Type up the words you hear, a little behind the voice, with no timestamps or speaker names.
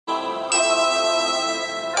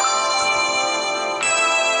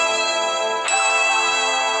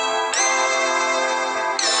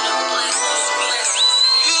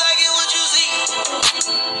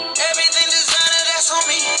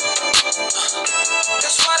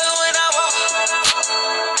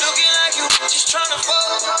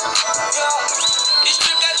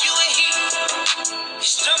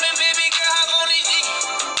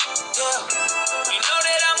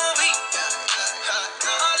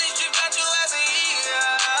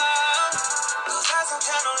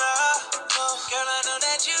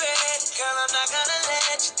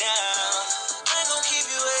let you down. I ain't gon' keep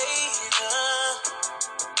you waiting.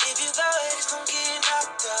 If you thought it's gon' get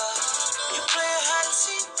knocked out, you play hide and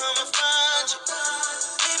seek, I'ma find you.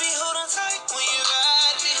 Baby, hold on tight when you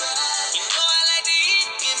ride me. You know I like to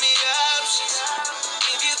eat, give me options.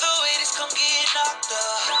 If you thought it's gon' get knocked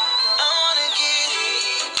out, I wanna get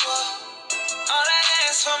equal. All I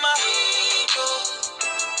ask for my ego.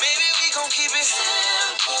 Baby, we gon' keep it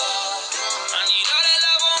simple. I need all that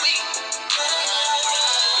love on me.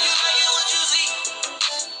 You like it what you see.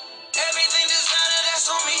 Everything designer, that's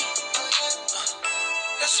on me.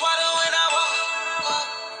 That's why the when I walk,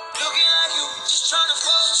 looking like you, just tryna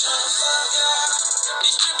fuck, yeah.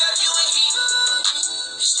 This trip got you in heat.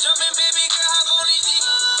 This jumping, baby girl, hop on this deep.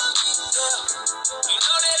 Yeah. You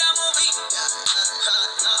know that I'm on beat.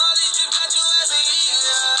 All these trips got you as a heat.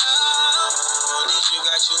 This trip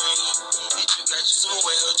got you in heat. This trip got you some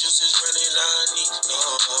way, your juices running on me.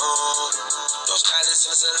 No stylist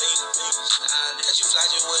and Celine. Got you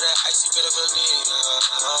flying with that icy bit of a name.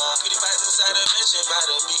 Pretty vibes inside a mansion by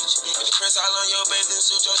the beach. And the prints all on your bathing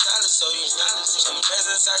suit, your stylist, so you stylish. And the pants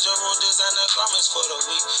inside your room, designer garments for the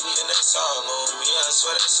week. And that's all on me, I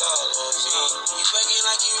swear that's all on me. You fucking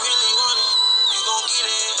like you really want it. You gon' get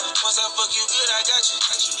it. Once I fuck you good, I got you.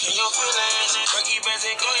 In your feelings. Rocky bands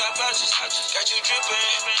and go your pouches. Got you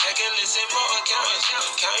dripping. I can listen more accountants.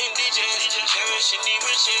 Counting DJs. Cherishing the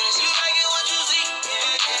riches. You like it what you see.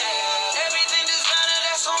 Yeah. Everything designer,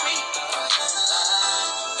 that's on me.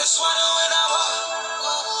 That's why the when I walk,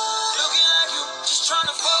 looking like you, just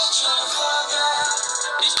tryna fuck,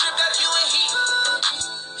 yeah. This trip got you in heat.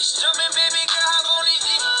 This jumping, baby girl, hop on this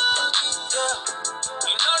deep. Yeah.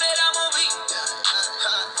 You know that I'm on beat.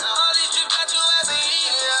 All these trips got you as a heat.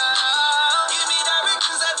 Yeah. Give me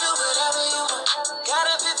directions, I do whatever you want.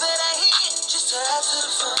 Gotta fit for that heat, just to add to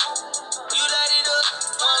the fun. You light it up,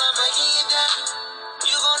 while I'm breaking it down.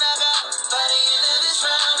 You gon' knock out by the end of this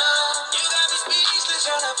round. You got me speechless,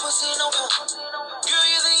 y'all that pussy no pump. Girl,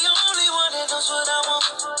 you're the only one that knows what I want.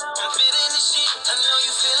 I'm feeling this shit, I know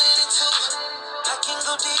you feeling it too. I can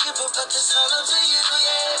go deeper, but that's all up to you,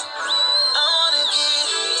 yeah. I wanna get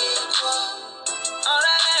equal. All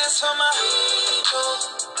I ask for my ego.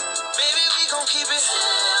 Baby, we gon' keep it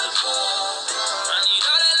simple. I need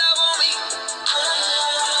all that love on me.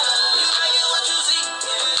 You like it what you see.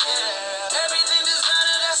 Yeah. Everything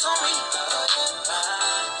designer, that's on me.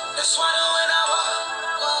 That's why the when I walk,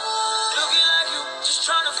 looking like you, just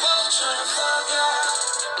tryna fuck, yeah.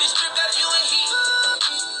 This trip got you in heat.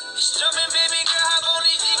 This jumping, baby girl, hop on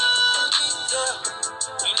this deep. Yeah.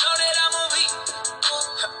 You know that I'm on beat.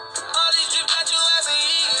 All these trips got you as a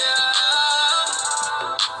heat, yeah.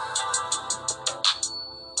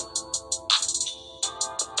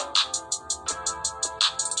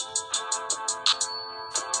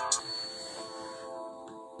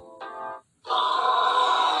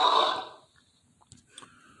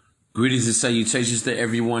 Greetings and salutations to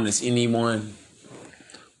everyone that's anyone.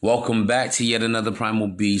 Welcome back to yet another Primal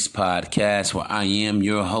Beast podcast where I am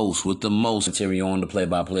your host with the most material on the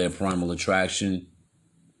play-by-play of Primal Attraction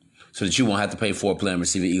so that you won't have to pay for a play and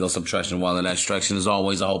receive an ego subtraction while in that extraction. As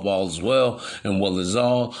always, I hope all is well and well is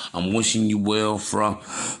all. I'm wishing you well from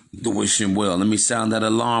the wishing well. Let me sound that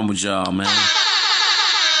alarm with y'all, man.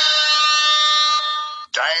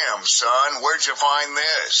 Damn, son, where'd you find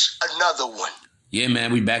this? Another one. Yeah,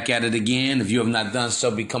 man, we back at it again. If you have not done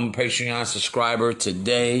so, become a Patreon subscriber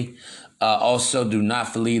today. Also, do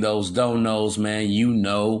not believe those donos, man. You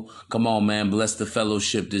know. Come on, man. Bless the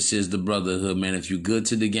fellowship. This is the brotherhood, man. If you're good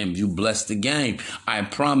to the game, if you bless the game, I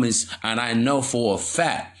promise, and I know for a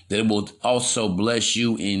fact that it will also bless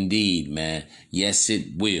you indeed, man. Yes,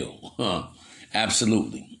 it will.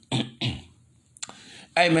 Absolutely.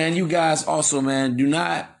 Hey, man, you guys also, man, do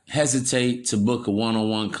not hesitate to book a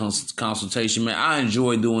one-on-one consultation, man. I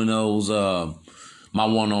enjoy doing those, my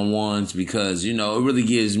one-on-ones because, you know, it really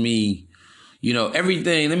gives me, you know,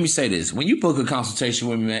 everything. Let me say this. When you book a consultation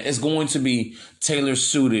with me, man, it's going to be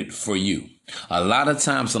tailor-suited for you. A lot of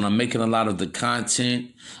times when I'm making a lot of the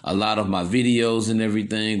content, a lot of my videos and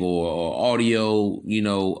everything or audio, you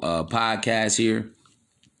know, podcasts here,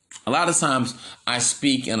 a lot of times I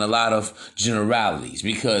speak in a lot of generalities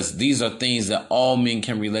because these are things that all men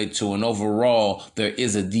can relate to. And overall, there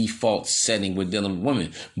is a default setting with dealing with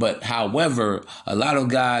women. But however, a lot of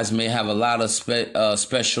guys may have a lot of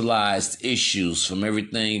specialized issues from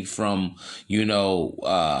everything from, you know,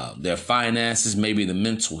 their finances, maybe the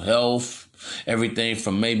mental health, everything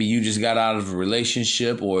from maybe you just got out of a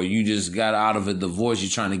relationship or you just got out of a divorce. You're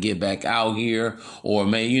trying to get back out here, or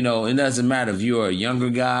maybe, you know, it doesn't matter if you're a younger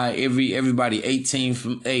guy, everybody 18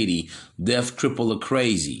 from 80, deaf, cripple, or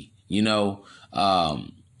crazy, you know, I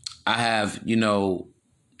have,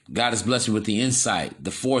 God has blessed me with the insight,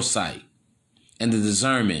 the foresight, and the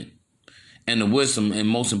discernment, and the wisdom, and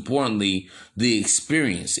most importantly, the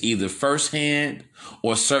experience, either firsthand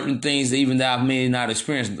or certain things that I may not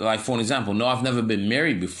experience. Like, for an example, no, I've never been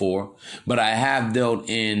married before, but I have dealt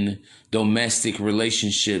in domestic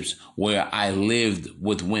relationships where I lived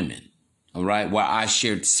with women, all right, where I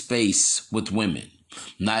shared space with women,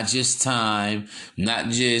 not just time, not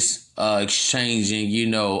just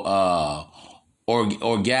exchanging,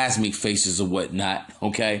 orgasmic faces or whatnot,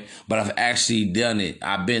 okay? But I've actually done it.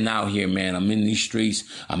 I've been out here, man. I'm in these streets.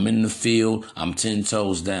 I'm in the field. I'm 10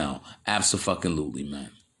 toes down. Abso-fucking-lutely, man.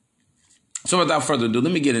 So without further ado,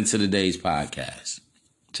 let me get into today's podcast,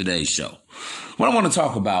 today's show. What I want to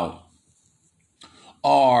talk about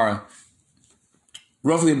are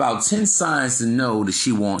roughly about 10 signs to know that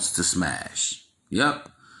she wants to smash. Yep.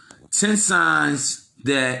 10 signs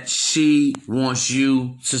that she wants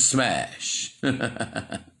you to smash.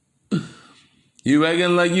 You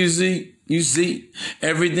reckon like you see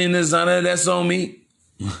everything that's on her, that's on me.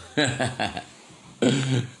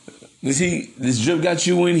 This drip got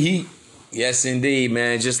you in heat. Yes, indeed,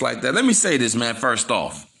 man. Just like that. Let me say this, man, first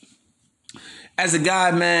off. As a guy,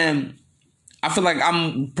 man, I feel like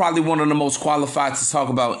I'm probably one of the most qualified to talk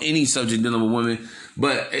about any subject dealing with women,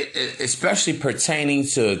 but especially pertaining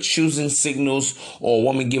to choosing signals, or a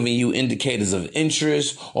woman giving you indicators of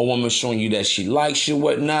interest, or a woman showing you that she likes you,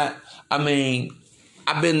 whatnot. I mean,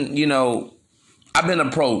 I've been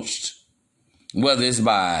approached, whether it's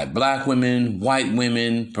by black women, white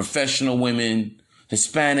women, professional women,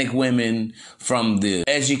 Hispanic women, from the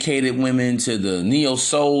educated women to the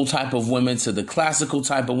neo-soul type of women to the classical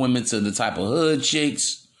type of women to the type of hood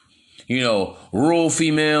chicks, rural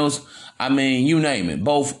females. I mean, you name it.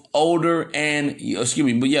 Both older and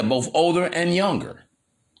younger.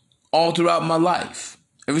 All throughout my life.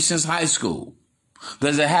 Ever since high school.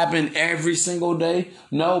 Does it happen every single day?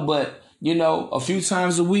 No, but, a few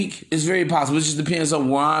times a week, it's very possible. It just depends on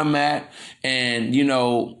where I'm at and,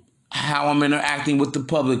 how I'm interacting with the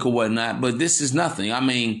public or whatnot. But this is nothing. I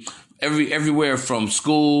mean, everywhere from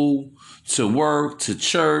school to work to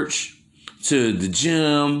church to the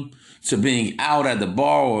gym to being out at the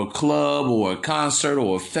bar or a club or a concert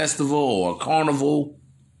or a festival or a carnival.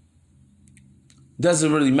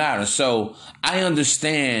 Doesn't really matter. So I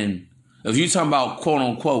understand if you're talking about quote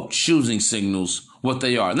unquote choosing signals, what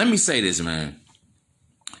they are. Let me say this, man.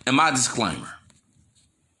 And my disclaimer.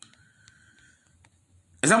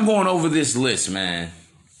 As I'm going over this list, man,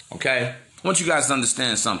 okay, I want you guys to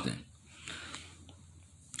understand something.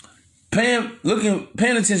 Paying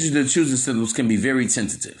attention to choosing signals can be very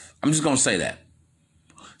tentative. I'm just going to say that.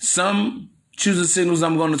 Some choosing signals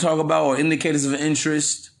I'm going to talk about are indicators of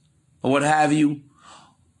interest or what have you.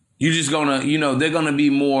 You're just going to, they're going to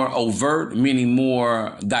be more overt, meaning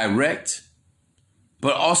more direct.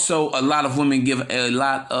 But also a lot of women give a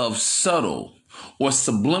lot of subtle or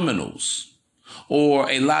subliminals, or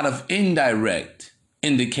a lot of indirect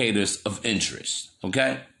indicators of interest,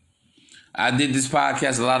 okay? I did this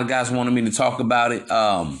podcast. A lot of guys wanted me to talk about it.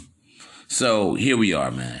 So here we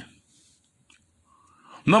are, man.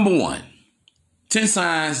 Number 1, 10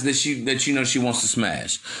 signs that she wants to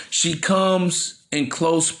smash. She comes in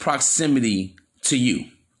close proximity to you.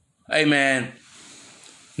 Hey, man,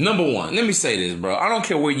 number 1, let me say this, bro. I don't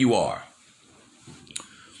care where you are.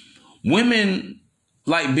 Women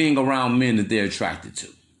like being around men that they're attracted to.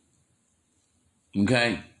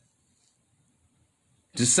 Okay?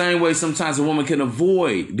 The same way sometimes a woman can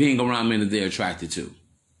avoid being around men that they're attracted to.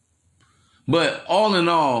 But all in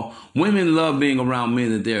all, women love being around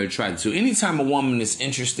men that they're attracted to. Anytime a woman is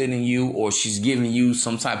interested in you or she's giving you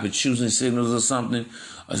some type of choosing signals or something,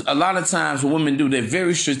 a lot of times what women do, they're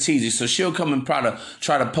very strategic. So she'll come and try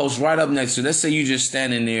to post right up next to you. Let's say you just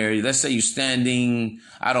standing there. Let's say you're standing,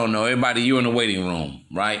 I don't know, you're in the waiting room,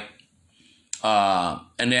 right?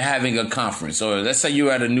 And they're having a conference. Or let's say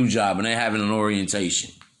you're at a new job and they're having an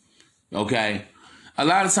orientation. Okay? A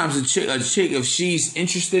lot of times a chick, if she's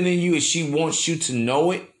interested in you and she wants you to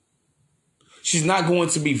know it, she's not going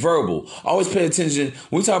to be verbal. Always pay attention.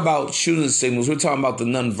 When we talk about choosing signals, we're talking about the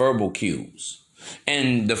nonverbal cues.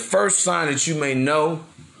 And the first sign that you may know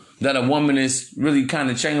that a woman is really kind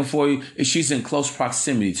of checking for you is she's in close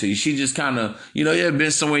proximity to you. She just kind of, you ever been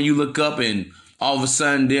somewhere you look up and all of a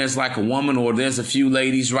sudden there's like a woman or there's a few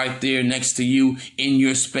ladies right there next to you in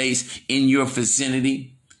your space, in your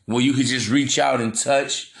vicinity, where you could just reach out and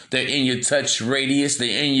touch. They're in your touch radius.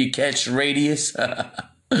 They're in your catch radius. They're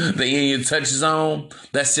in your touch zone.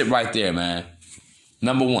 That's it right there, man.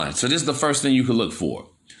 Number 1. So this is the first thing you can look for.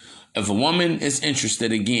 If a woman is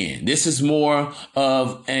interested, again, this is more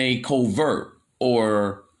of a covert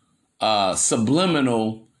or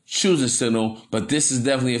subliminal choosing signal, but this is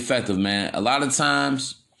definitely effective, man. A lot of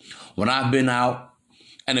times when I've been out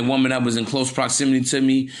and a woman that was in close proximity to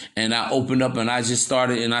me and I opened up and I just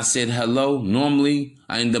started and I said hello, normally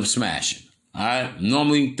I end up smashing. All right.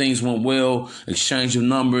 Normally things went well, exchange of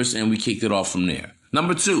numbers, and we kicked it off from there.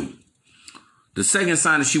 Number 2, the second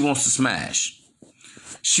sign that she wants to smash.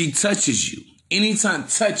 She touches you. Anytime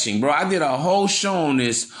touching, bro, I did a whole show on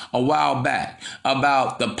this a while back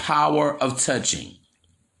about the power of touching.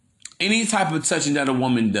 Any type of touching that a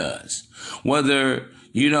woman does, whether,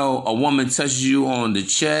 a woman touches you on the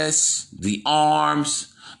chest, the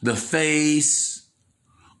arms, the face,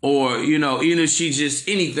 or, even if she just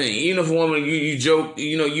anything, even if a woman, you joke,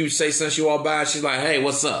 you say something, she walk by, she's like, hey,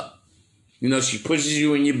 what's up? She pushes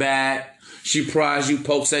you in your back, she pries you,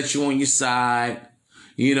 pokes at you on your side.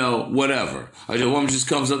 Whatever. Or the woman just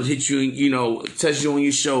comes up and hits you, touches you on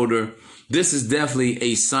your shoulder. This is definitely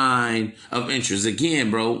a sign of interest.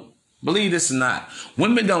 Again, bro, believe this or not,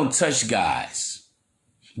 women don't touch guys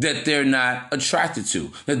that they're not attracted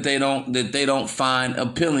to, that they don't find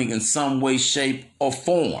appealing in some way, shape, or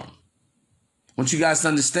form. I want you guys to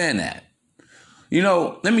understand that.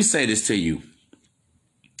 Let me say this to you.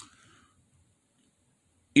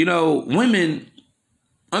 Women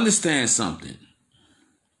understand something.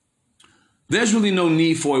 There's really no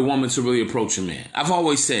need for a woman to really approach a man. I've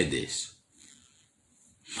always said this.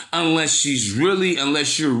 Unless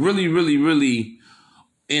you're really, really, really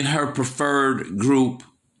in her preferred group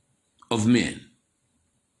of men.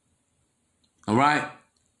 All right?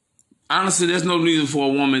 Honestly, there's no reason for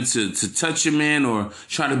a woman to touch a man or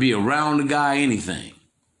try to be around a guy, anything.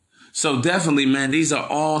 So definitely, man, these are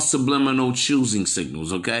all subliminal choosing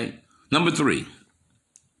signals, okay? Number 3.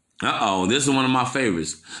 This is one of my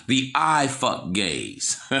favorites. The eye fuck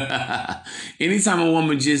gaze. Anytime a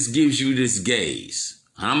woman just gives you this gaze,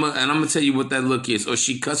 and I'm gonna tell you what that look is, or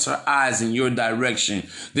she cuts her eyes in your direction,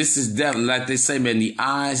 this is definitely, like they say, man, the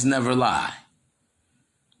eyes never lie.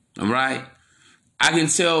 All right? I can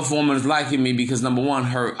tell if a woman is liking me because, number 1,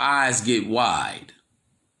 her eyes get wide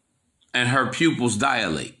and her pupils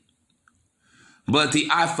dilate. But the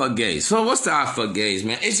eye fuck gaze. So what's the eye fuck gaze,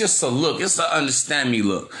 man? It's just a look. It's an understand me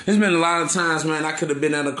look. There's been a lot of times, man, I could have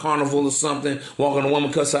been at a carnival or something, walking, a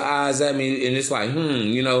woman cuts her eyes at me, and it's like,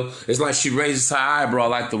 it's like she raises her eyebrow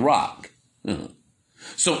like The Rock.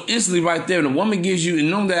 So instantly right there, when a woman gives you,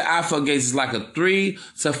 that eye fuck gaze is like a 3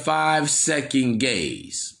 to 5 second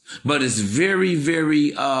gaze. But it's very,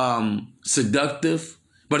 very seductive,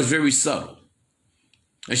 but it's very subtle.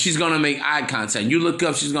 And she's going to make eye contact. You look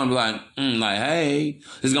up, she's going to be like, hey.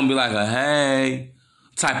 It's going to be like a hey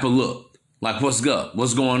type of look. Like, what's up?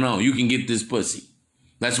 What's going on? You can get this pussy.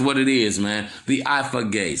 That's what it is, man. The eye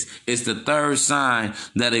fuck gaze. It's the 3rd sign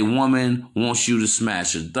that a woman wants you to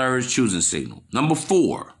smash. The 3rd choosing signal. Number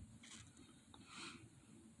 4.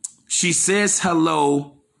 She says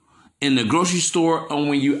hello in the grocery store or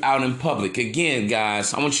when you're out in public. Again,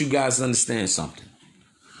 guys, I want you guys to understand something.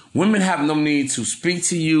 Women have no need to speak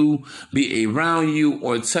to you, be around you,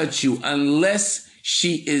 or touch you unless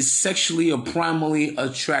she is sexually or primarily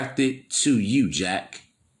attracted to you, Jack.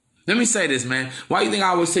 Let me say this, man. Why do you think I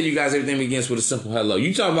always tell you guys everything begins with a simple hello?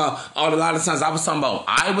 You talking about a lot of times I was talking about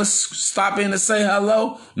I was stopping to say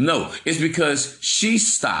hello? No, it's because she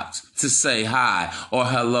stopped to say hi or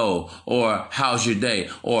hello or how's your day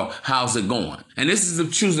or how's it going? And this is the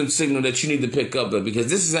choosing signal that you need to pick up with, because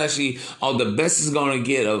this is actually all the best is going to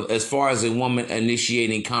get as far as a woman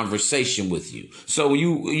initiating conversation with you. So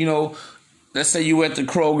let's say you at the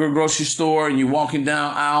Kroger grocery store and you're walking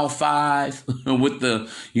down aisle 5 with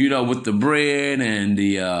the bread and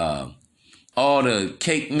the all the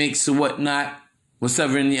cake mix or whatnot,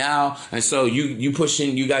 whatever in the aisle. And so you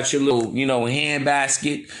pushing, you got your little, hand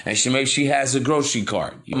basket, and she has a grocery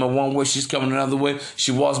cart. One way, she's coming another way.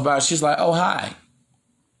 She walks by, she's like, oh, hi.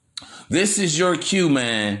 This is your cue,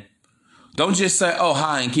 man. Don't just say, oh,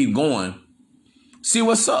 hi, and keep going. See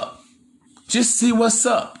what's up. Just see what's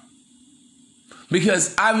up.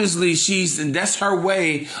 Because obviously that's her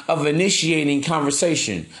way of initiating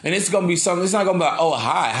conversation. And it's going to be something, it's not going to be like, oh,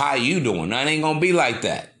 hi, how you doing? That ain't going to be like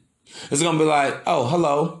that. It's going to be like, oh,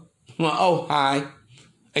 hello. Oh, hi.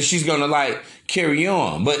 And she's going to carry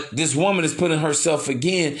on. But this woman is putting herself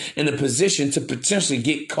again in a position to potentially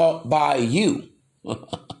get caught by you.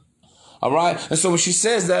 All right. And so when she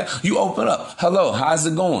says that, you open up. Hello, how's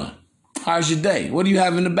it going? How's your day? What do you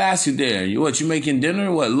have in the basket there? You making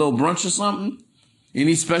dinner? What, a little brunch or something?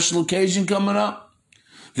 Any special occasion coming up?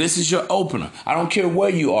 This is your opener. I don't care where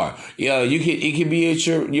you are. It could be at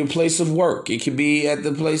your place of work. It could be at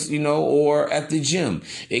the place, or at the gym.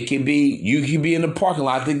 It could be, you could be in the parking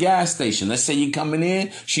lot at the gas station. Let's say you're coming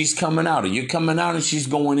in, she's coming out, or you're coming out and she's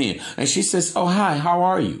going in. And she says, oh, hi, how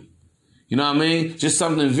are you? You know what I mean? Just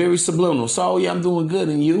something very subliminal. So, yeah, I'm doing good.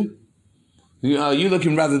 And you? You're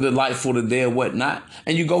looking rather delightful today or whatnot.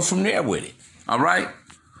 And you go from there with it. All right?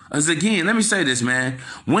 As again, let me say this, man.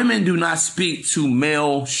 Women do not speak to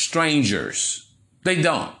male strangers. They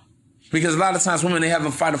don't. Because a lot of times women, they have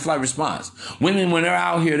a fight or flight response. Women, when they're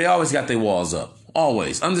out here, they always got their walls up.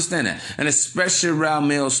 Always. Understand that. And especially around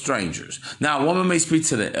male strangers. Now, a woman may speak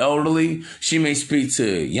to the elderly. She may speak to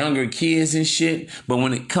younger kids and shit. But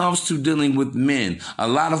when it comes to dealing with men, a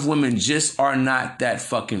lot of women just are not that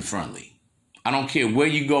fucking friendly. I don't care where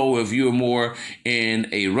you go, if you're more in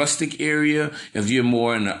a rustic area, if you're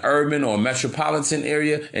more in an urban or metropolitan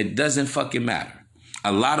area, it doesn't fucking matter.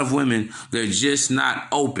 A lot of women, they're just not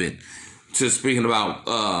open to speaking about,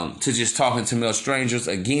 to just talking to male strangers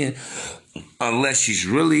again, unless she's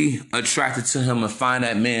really attracted to him and find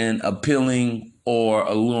that man appealing or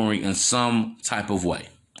alluring in some type of way.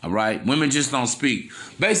 All right? Women just don't speak.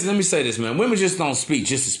 Basically, let me say this, man. Women just don't speak,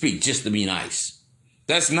 just to be nice.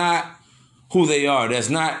 That's not who they are. That's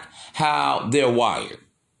not how they're wired.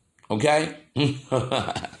 Okay?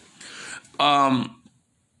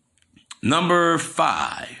 Number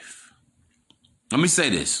 5. Let me say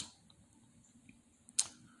this.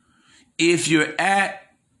 If you're out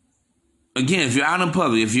in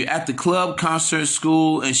public, if you're at the club, concert,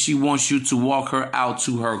 school, and she wants you to walk her out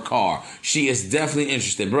to her car, she is definitely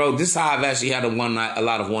interested. Bro, this is how I've actually had a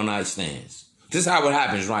lot of one-night stands. This is how it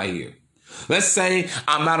happens right here. Let's say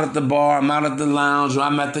I'm out at the bar, I'm out at the lounge, or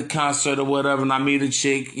I'm at the concert or whatever, and I meet a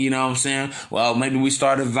chick, you know what I'm saying? Well, maybe we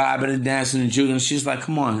started vibing and dancing and juggling, and she's like,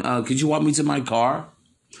 come on, could you walk me to my car?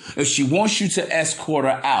 If she wants you to escort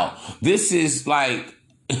her out, this is like,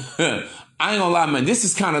 I ain't gonna lie, man, this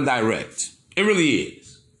is kind of direct. It really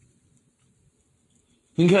is.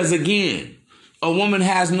 Because again, a woman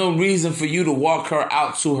has no reason for you to walk her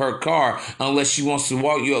out to her car unless she wants to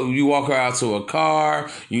walk you. You walk her out to her car.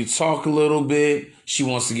 You talk a little bit. She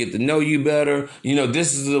wants to get to know you better.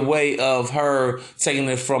 This is a way of her taking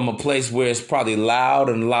it from a place where it's probably loud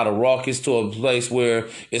and a lot of raucous to a place where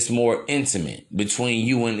it's more intimate between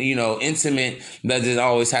you and, intimate. That doesn't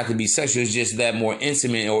always have to be sexual. It's just that more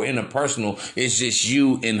intimate or interpersonal. It's just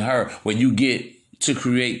you and her where you get to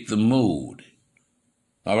create the mood.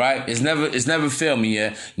 All right. It's never failed me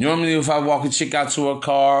yet. Normally, if I walk a chick out to her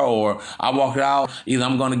car or I walk her out, either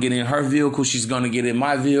I'm going to get in her vehicle, she's going to get in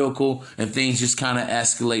my vehicle, and things just kind of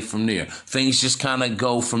escalate from there. Things just kind of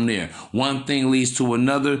go from there. One thing leads to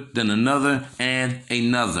another, then another, and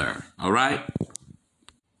another. All right.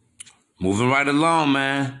 Moving right along,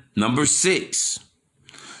 man. Number 6.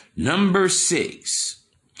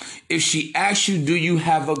 If she asks you, do you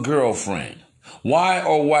have a girlfriend? Why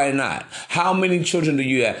or why not? How many children do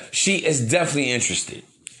you have? She is definitely interested.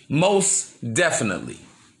 Most definitely.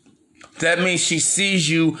 That means she sees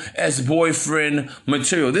you as boyfriend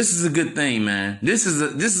material. This is a good thing, man. This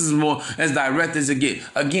is more as direct as it gets.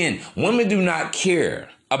 Again, women do not care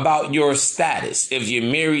about your status. If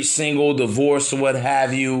you're married, single, divorced, or what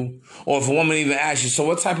have you. Or if a woman even asks you, so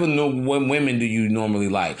what type of women do you normally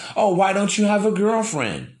like? Oh, why don't you have a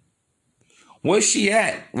girlfriend? Where's she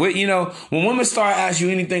at? When women start asking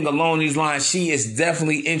you anything along these lines, she is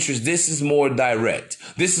definitely interested. This is more direct.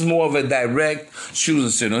 This is more of a direct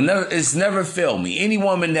choosing signal. It's never failed me. Any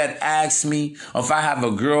woman that asks me if I have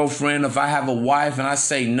a girlfriend, if I have a wife, and I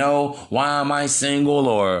say no, why am I single?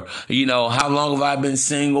 Or, how long have I been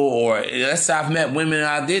single? Or let's say I've met women and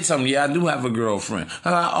I did tell them, yeah, I do have a girlfriend.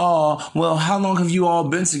 I'm like, oh, well, how long have you all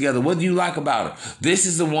been together? What do you like about her? This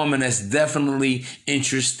is a woman that's definitely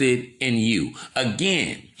interested in you.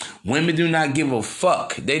 Again, women do not give a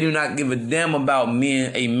fuck. They do not give a damn about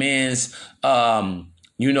a man's,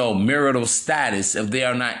 marital status if they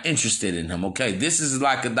are not interested in him. Okay, this is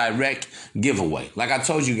like a direct giveaway. Like I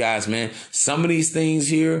told you guys, man, some of these things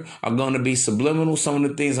here are going to be subliminal. Some of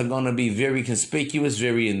the things are going to be very conspicuous,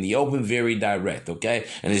 very in the open, very direct. Okay,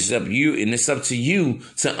 and it's up to you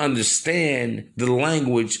to understand the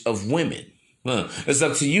language of women. It's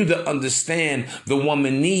up to you to understand the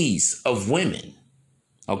woman needs of women.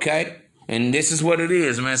 Okay? And this is what it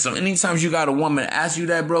is, man. So anytime you got a woman ask you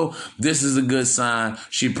that, bro, this is a good sign.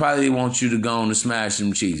 She probably wants you to go on and smash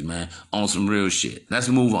some cheese, man, on some real shit. Let's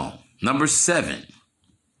move on. Number 7.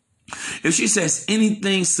 If she says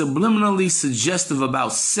anything subliminally suggestive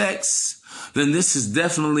about sex, then this is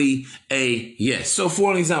definitely a yes. So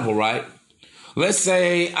for an example, right? Let's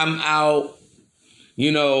say I'm out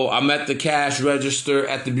You know, I'm at the cash register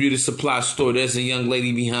at the beauty supply store. There's a young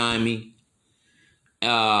lady behind me.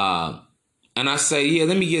 And I say, yeah,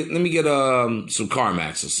 let me get some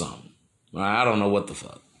CarMax or something. All right, I don't know what the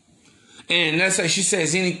fuck. And let's say she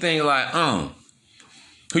says anything like,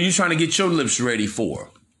 who you trying to get your lips ready for?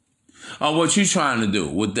 Or what you trying to do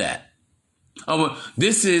with that?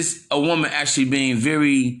 This is a woman actually being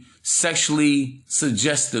very sexually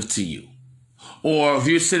suggestive to you. Or if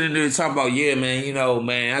you're sitting there talking about, yeah, man, you know,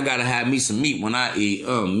 man, I gotta have me some meat when I eat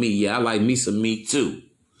meat. Yeah, I like me some meat too.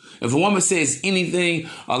 If a woman says anything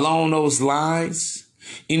along those lines,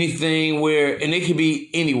 anything where, and it could be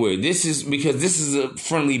anywhere. This is because this is a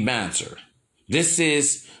friendly banter. This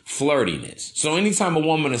is flirtiness. So anytime a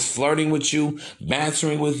woman is flirting with you,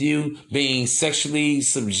 bantering with you, being sexually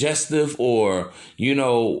suggestive or, you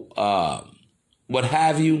know, what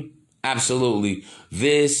have you, absolutely.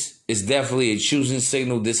 This is definitely a choosing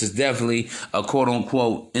signal. This is definitely a quote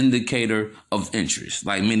unquote indicator of interest,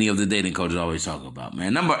 like many of the dating coaches always talk about,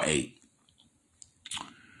 man. Number eight.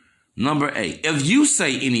 If you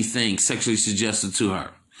say anything sexually suggestive to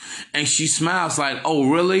her and she smiles like, oh,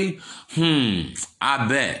 really? I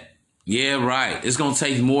bet. Yeah, right. It's going to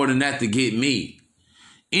take more than that to get me.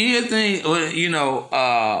 Anything, you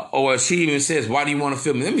know, or she even says, why do you want to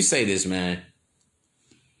feel me? Let me say this, man.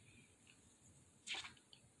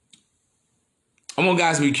 I want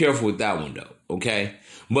guys to be careful with that one, though, okay?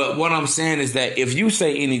 But what I'm saying is that if you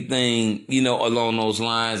say anything, you know, along those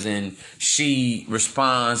lines and she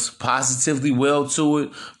responds positively well to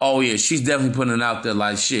it, oh, yeah, she's definitely putting it out there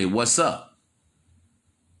like, shit, what's up?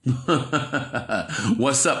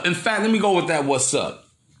 What's up? In fact, let me go with that what's up.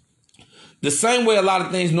 The same way a lot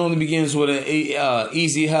of things normally begins with an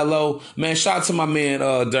easy hello. Man, shout out to my man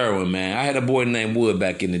Derwin, man. I had a boy named Wood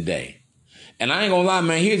back in the day. And I ain't gonna lie,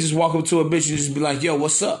 man, he'd just walk up to a bitch and just be like, yo,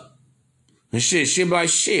 what's up? And shit, she'd be like,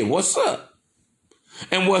 shit, what's up?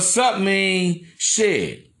 And what's up mean,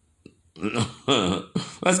 shit.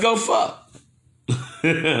 Let's go fuck.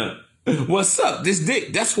 What's up? This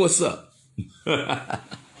dick, that's what's up.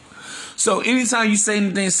 So anytime you say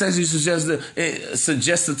anything sexually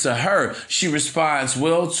suggested to her, she responds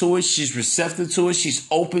well to it. She's receptive to it. She's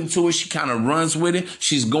open to it. She kind of runs with it.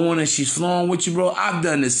 She's going and she's flowing with you, bro. I've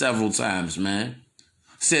done this several times, man.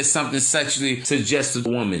 Said something sexually suggestive to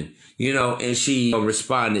a woman, you know, and she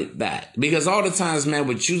responded back. Because all the times, man,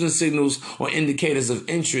 with choosing signals or indicators of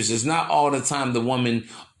interest, it's not all the time the woman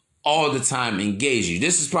all the time engage you.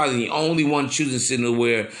 This is probably the only one choosing signal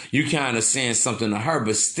where you kind of saying something to her,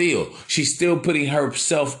 but still, she's still putting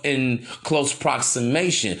herself in close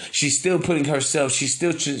proximation. She's still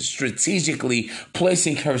strategically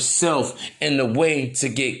placing herself in the way to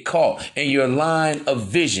get caught in your line of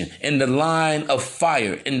vision, in the line of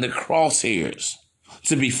fire, in the crosshairs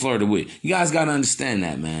to be flirted with. You guys got to understand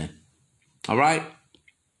that, man. All right?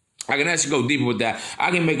 I can actually go deeper with that.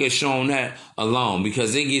 I can make a show on that alone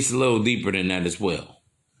because it gets a little deeper than that as well.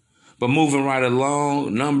 But moving right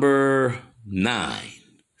along, number 9.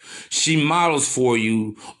 She models for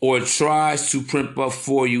you or tries to primp up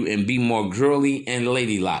for you and be more girly and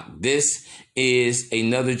ladylike. This is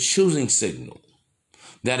another choosing signal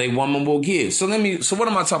that a woman will give. So what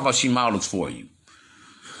am I talking about? She models for you.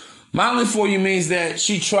 Modeling for you means that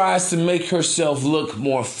she tries to make herself look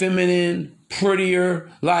more feminine, prettier.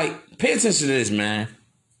 Like, pay attention to this, man.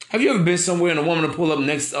 Have you ever been somewhere and a woman will pull up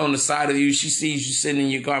next on the side of you? She sees you sitting in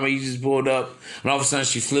your car, you just pulled up, and all of a sudden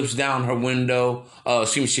she flips down her window.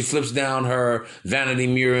 She flips down her vanity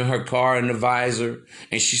mirror in her car in the visor,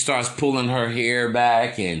 and she starts pulling her hair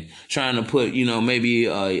back and trying to put, you know, maybe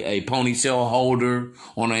a ponytail holder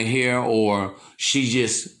on her hair, or she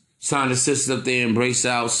just trying to sit up there and brace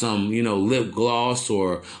out some, you know, lip gloss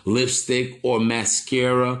or lipstick or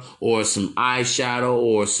mascara or some eyeshadow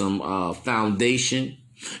or some foundation.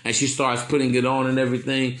 And she starts putting it on and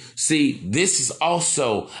everything. See, this is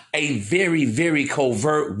also a very, very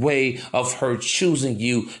covert way of her choosing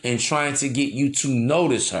you and trying to get you to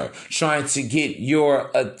notice her, trying to get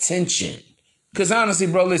your attention. Because honestly,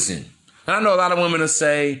 bro, listen, and I know a lot of women will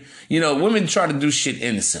say, you know, women try to do shit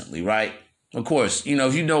innocently, right? Of course, you know,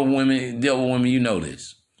 if you know women, deal with women, you know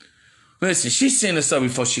this. Listen, she's seen herself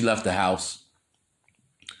before she left the house.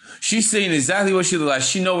 She's seen exactly what she looked like.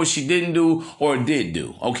 She know what she didn't do or did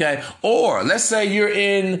do, okay? Or let's say you're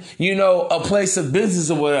in, you know, a place of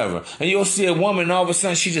business or whatever, and you'll see a woman and all of a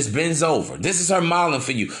sudden she just bends over. This is her modeling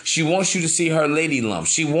for you. She wants you to see her lady lump.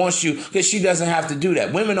 She wants you, because she doesn't have to do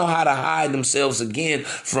that. Women know how to hide themselves again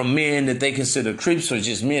from men that they consider creeps or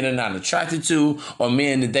just men they're not attracted to or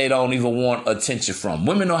men that they don't even want attention from.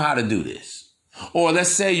 Women know how to do this. Or let's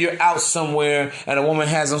say you're out somewhere and a woman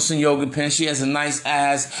has on some yoga pants. She has a nice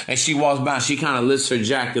ass and she walks by and she kind of lifts her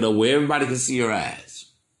jacket up where everybody can see her ass.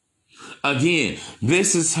 Again,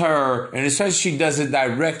 this is her, and especially if she does it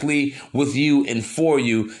directly with you and for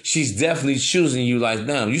you, she's definitely choosing you like,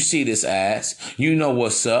 damn, you see this ass. You know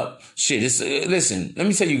what's up. Shit, listen, let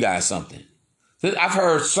me tell you guys something. I've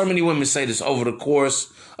heard so many women say this over the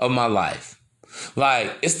course of my life.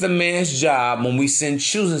 Like, it's the man's job when we send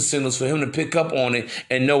choosing signals for him to pick up on it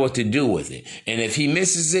and know what to do with it. And if he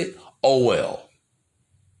misses it, oh well.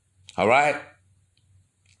 All right?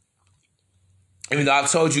 Even though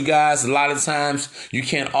I've told you guys a lot of times you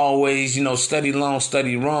can't always, study long,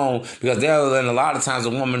 study wrong, because there have been a lot of times a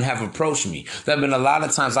woman have approached me. There have been a lot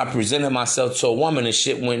of times I presented myself to a woman and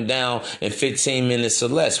shit went down in 15 minutes or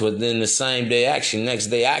less within the same day action, next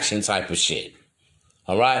day action type of shit.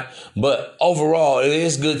 All right. But overall, it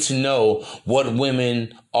is good to know what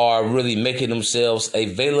women are really making themselves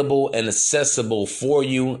available and accessible for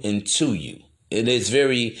you and to you. It is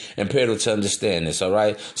very imperative to understand this, all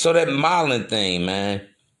right? So that modeling thing, man.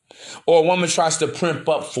 Or a woman tries to primp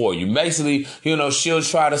up for you. Basically, she'll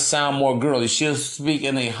try to sound more girly. She'll speak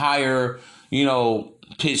in a higher,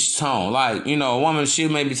 pitched tone. Like, a woman, she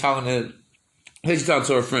may be talking to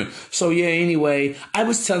her friend. So, yeah, anyway, I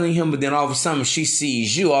was telling him, but then all of a sudden she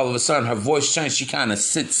sees you. All of a sudden her voice changes. She kind of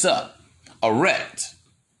sits up, erect,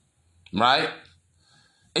 right?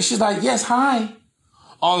 And she's like, yes, hi.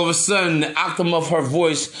 All of a sudden, the outcome of her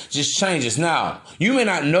voice just changes. Now, you may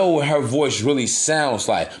not know what her voice really sounds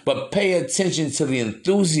like, but pay attention to the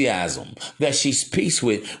enthusiasm that she speaks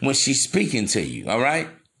with when she's speaking to you, all right?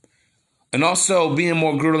 And also, being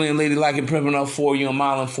more girly and ladylike and primping up for you and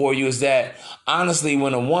modeling for you is that, honestly,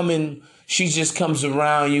 when a woman, she just comes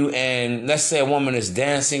around you and let's say a woman is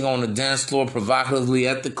dancing on the dance floor provocatively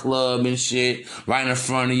at the club and shit, right in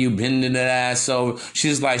front of you, bending that ass over,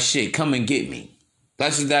 she's like, shit, come and get me.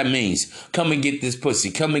 That's what that means. Come and get this pussy.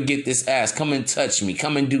 Come and get this ass. Come and touch me.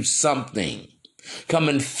 Come and do something. Come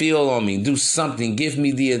and feel on me. Do something. Give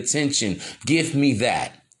me the attention. Give me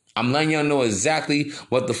that. I'm letting y'all know exactly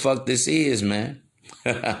what the fuck this is, man.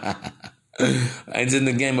 Isn't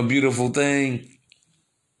the game a beautiful thing?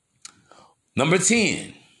 Number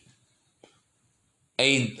 10.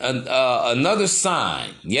 Another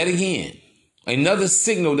sign, yet again, another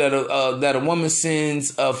signal that a woman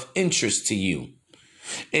sends of interest to you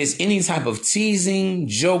is any type of teasing,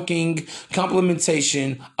 joking,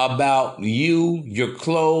 complimentation about you, your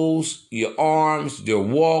clothes, your arms, your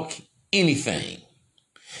walk, anything.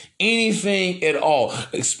 Anything at all.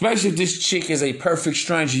 Especially if this chick is a perfect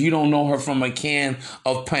stranger. You don't know her from a can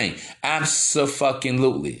of paint.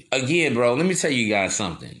 Abso-fucking-lutely. Again, bro, let me tell you guys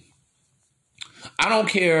something. I don't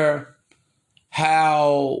care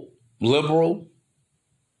how liberal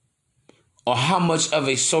or how much of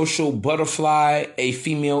a social butterfly a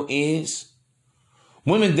female is.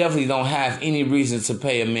 Women definitely don't have any reason to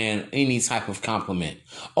pay a man any type of compliment.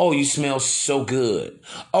 Oh, you smell so good.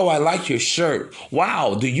 Oh, I like your shirt.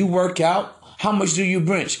 Wow, do you work out? How much do you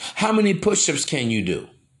bench? How many push-ups can you do?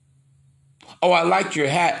 Oh, I like your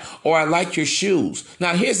hat, or I like your shoes.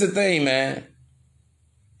 Now, here's the thing, man.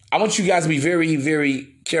 I want you guys to be very, very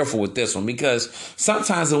careful with this one, because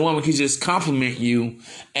sometimes a woman can just compliment you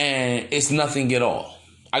and it's nothing at all.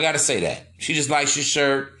 I got to say that. She just likes your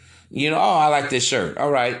shirt. Oh, I like this shirt.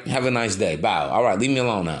 All right. Have a nice day. Bye. All right. Leave me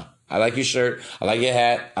alone now. I like your shirt. I like your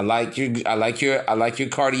hat. I like your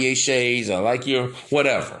Cartier shades. I like your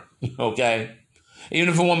whatever. Okay.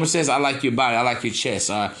 Even if a woman says, I like your body, I like your chest,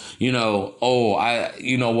 whatever.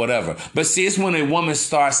 But see, it's when a woman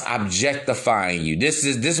starts objectifying you. This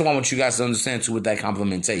is what I want you guys to understand too with that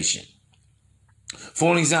complimentation.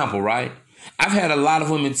 For an example, right? I've had a lot of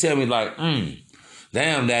women tell me like,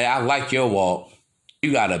 damn, Dad, I like your walk.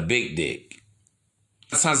 You got a big dick.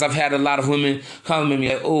 Sometimes I've had a lot of women compliment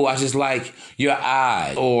me like, oh, I just like your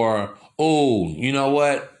eyes. Or, oh, you know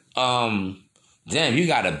what? Damn, you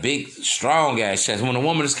got a big, strong ass chest. When a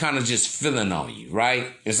woman is kind of just feeling on you, right?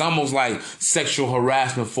 It's almost like sexual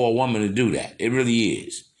harassment for a woman to do that. It really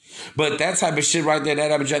is. But that type of shit right there,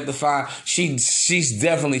 that objectify, she's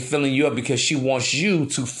definitely filling you up because she wants you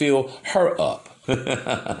to fill her up.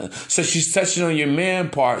 So she's touching on your man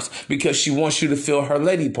parts because she wants you to feel her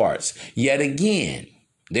lady parts. Yet again,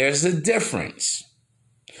 there's a difference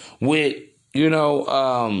with,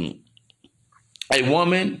 a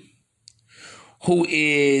woman who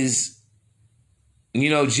is,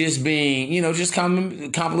 just being, just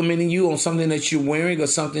complimenting you on something that you're wearing or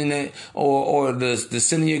something that, or the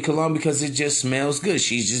scent of your cologne because it just smells good.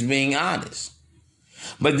 She's just being honest.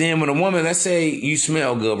 But then when a woman, let's say you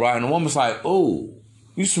smell good, right? And a woman's like, oh,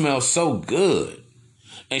 You smell so good.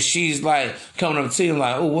 And she's like coming up to you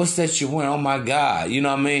like, oh, what's that you're wearing? Oh my God. You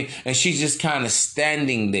know what I mean? And she's just kind of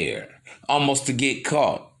standing there almost to get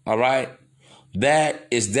caught. All right. That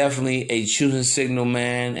is definitely a choosing signal,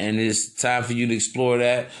 man. And it's time for you to explore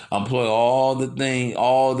that. Employ all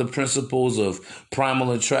the principles of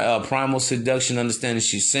primal seduction, understanding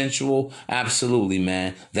she's sensual. Absolutely,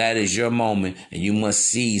 man. That is your moment. And you must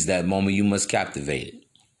seize that moment. You must captivate it.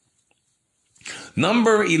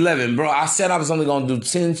 Number 11, bro, I said I was only going to do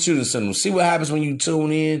 10 shooting signals. See what happens when you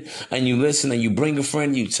tune in and you listen and you bring a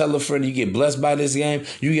friend, you tell a friend, you get blessed by this game.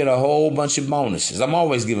 You get a whole bunch of bonuses. I'm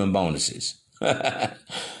always giving bonuses.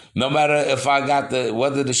 No matter if I got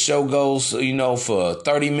whether the show goes, for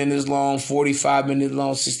 30 minutes long, 45 minutes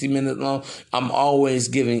long, 60 minutes long, I'm always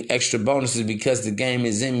giving extra bonuses because the game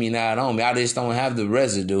is in me, not on me. I just don't have the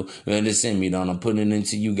residue, and it's in me, though. I'm putting it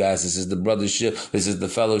into you guys. This is the brothership. This is the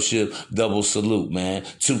fellowship. Double salute, man.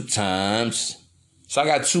 2 times. So I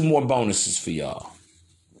got 2 more bonuses for y'all.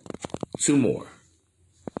 2 more.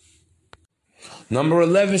 Number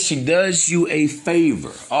 11, she does you a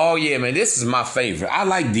favor. Oh, yeah, man, this is my favorite. I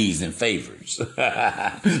like these in favors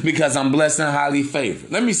because I'm blessed and highly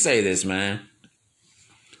favored. Let me say this, man.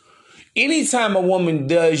 Anytime a woman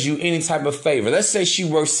does you any type of favor, let's say she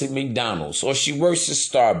works at McDonald's or she works at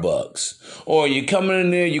Starbucks, or you're coming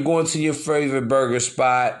in there, you're going to your favorite burger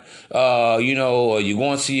spot, or you're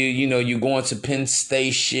going to you're going to Penn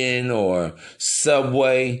Station or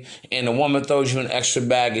Subway, and a woman throws you an extra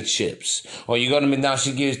bag of chips, or you go to McDonald's,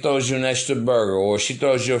 she throws you an extra burger, or she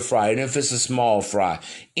throws you a fry, and if it's a small fry,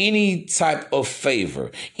 any type of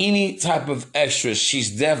favor, any type of extra,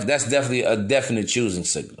 that's definitely a definite choosing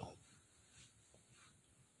signal.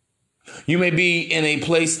 You may be in a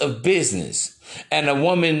place of business and a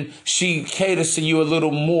woman, she caters to you a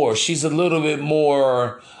little more. She's a little bit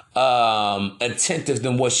more attentive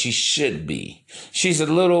than what she should be. She's a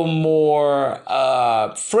little more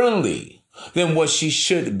friendly than what she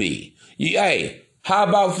should be. Hey, how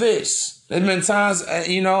about this? There's been times,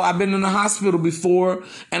 I've been in the hospital before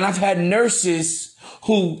and I've had nurses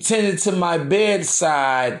who tended to my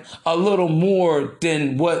bedside a little more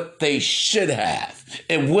than what they should have.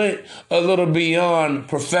 It went a little beyond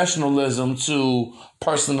professionalism to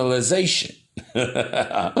personalization.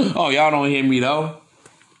 Oh, y'all don't hear me though?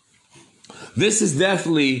 This is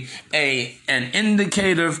definitely an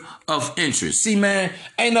indicator of interest. See, man,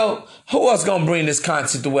 who else gonna bring this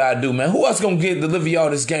content the way I do, man? Who else gonna deliver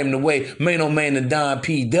y'all this game the way Man and Don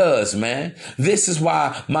P does, man? This is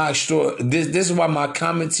why this is why my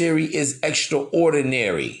commentary is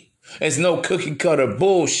extraordinary. It's no cookie cutter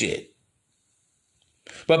bullshit.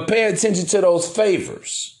 But pay attention to those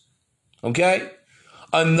favors. Okay?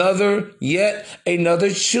 Yet another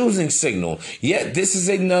choosing signal. Yet this is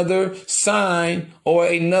another sign or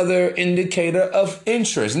another indicator of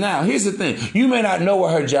interest. Now, here's the thing. You may not know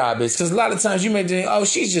what her job is because a lot of times you may think, oh,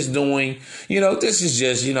 she's just doing, this is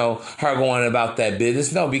just, her going about that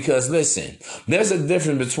business. No, because listen, there's a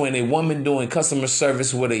difference between a woman doing customer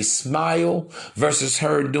service with a smile versus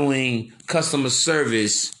her doing customer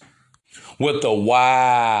service with a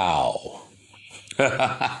wow.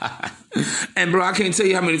 And bro, I can't tell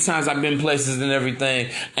you how many times I've been places and everything.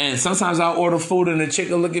 And sometimes I'll order food and the chick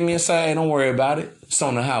will look at me and say, hey, don't worry about it. It's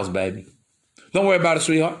on the house, baby. Don't worry about it,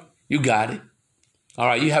 sweetheart. You got it. All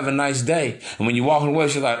right, you have a nice day. And when you're walking away,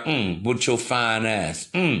 she's like, with your fine ass.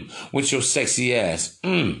 With your sexy ass.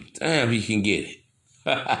 Damn, you can get it.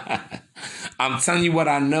 I'm telling you what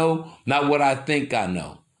I know, not what I think I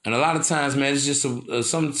know. And a lot of times, man, it's just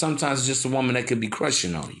sometimes it's just a woman that could be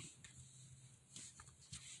crushing on you.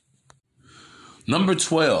 Number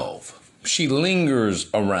 12, she lingers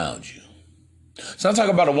around you. So I'm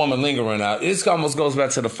talking about a woman lingering out. This almost goes back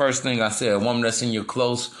to the first thing I said, a woman that's in your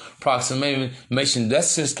close proximity.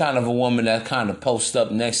 That's just kind of a woman that kind of posts up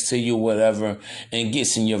next to you, whatever, and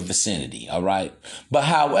gets in your vicinity, all right? But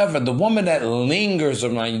however, the woman that lingers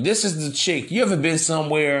around you, this is the chick. You ever been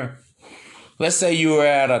somewhere? Let's say you were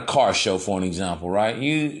at a car show, for an example, right?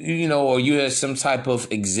 Or you had some type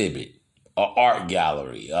of exhibit, or art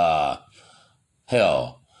gallery,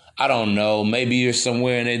 hell, I don't know. Maybe you're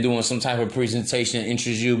somewhere and they're doing some type of presentation that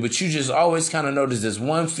interests you, but you just always kind of notice there's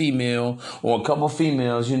one female or a couple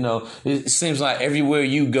females, it seems like everywhere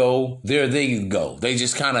you go, there they go. They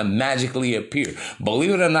just kind of magically appear.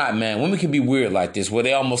 Believe it or not, man, women can be weird like this, where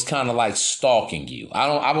they almost kind of like stalking you.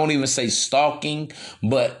 I won't even say stalking,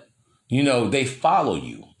 but they follow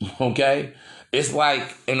you. Okay. It's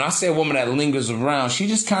like, and I say a woman that lingers around, she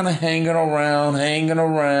just kind of hanging around.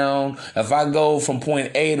 If I go from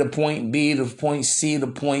point A to point B to point C to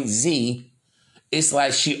point Z, It's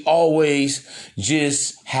like she always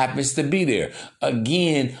just happens to be there.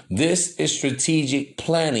 Again, this is strategic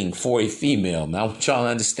planning for a female. Man, I want y'all to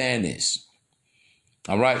understand this.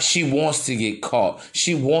 All right. She wants to get caught.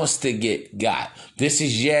 She wants to get got. This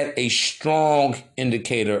is yet a strong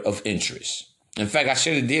indicator of interest. In fact, I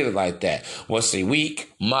should have did it like that. What's a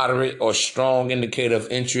weak, moderate, or strong indicator of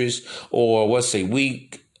interest? Or what's a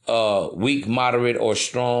weak, moderate, or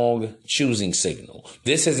strong choosing signal?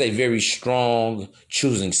 This is a very strong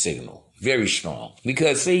choosing signal. Very strong.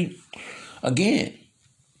 Because, see, again,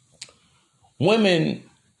 women,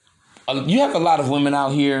 you have a lot of women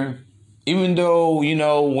out here. Even though, you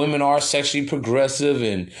know, women are sexually progressive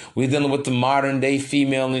and we're dealing with the modern day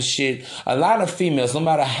female and shit, a lot of females, no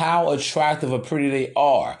matter how attractive or pretty they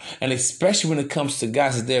are, and especially when it comes to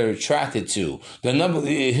guys that they're attracted to,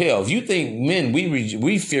 hell, if you think men,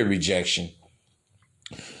 we fear rejection,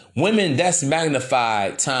 women, that's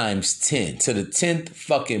magnified times 10 to the 10th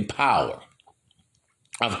fucking power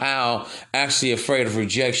of how actually afraid of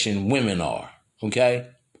rejection women are. Okay?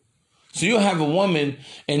 So you'll have a woman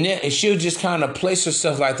and she'll just kind of place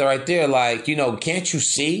herself like that right there. Like, you know, can't you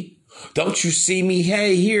see? Don't you see me?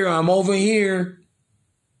 Hey, here, I'm over here.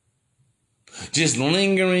 Just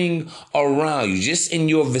lingering around you, just in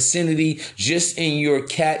your vicinity, just in your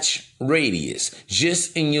catch radius,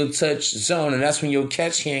 just in your touch zone. And that's when your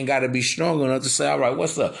catch hand got to be strong enough to say, all right,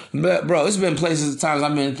 what's up? But, bro, it's been times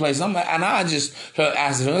I've been in places. And I just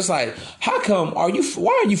asked them, it's like, why are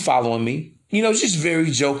you following me? You know, just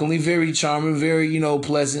very jokingly, very charming, very, you know,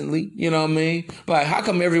 pleasantly, you know what I mean? Like, how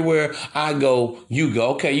come everywhere I go, you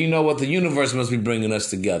go? Okay, you know what? The universe must be bringing us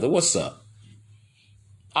together. What's up?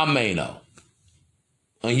 I may know.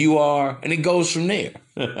 And you are, and it goes from there.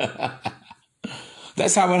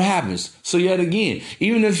 That's how it happens. So yet again,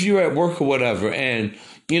 even if you're at work or whatever, and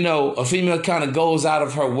you know, a female kind of goes out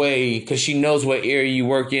of her way because she knows what area you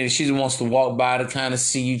work in. She wants to walk by to kind of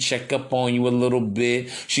see you, check up on you a little bit.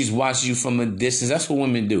 She's watching you from a distance. That's what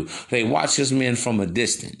women do. They watch us men from a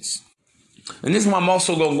distance. And this is why I'm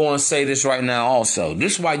also going to go and say this right now also.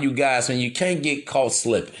 This is why you guys, when you can't get caught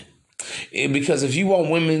slipping. Because if you want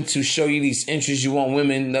women to show you these interests, you want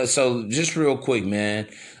women. So just real quick, man.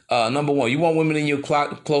 Number one, you want women in your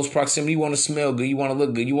close proximity. You want to smell good. You want to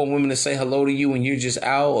look good. You want women to say hello to you when you're just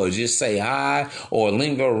out, or just say hi, or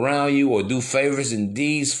linger around you, or do favors and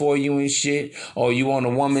deeds for you and shit. Or you want a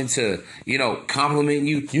woman to, you know, compliment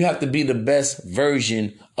you. You have to be the best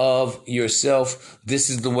version of yourself. This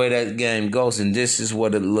is the way that game goes, and this is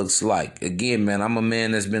what it looks like. Again, man, I'm a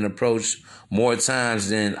man that's been approached more times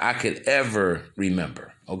than I could ever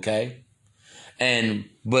remember. Okay,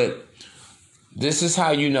 but. This is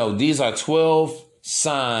how you know. These are 12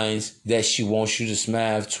 signs that she wants you to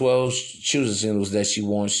smash. 12 choosing signals that she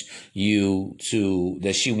wants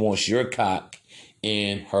that she wants your cock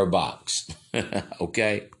in her box.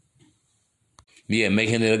 Okay? Yeah,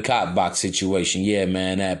 making it a cock box situation. Yeah,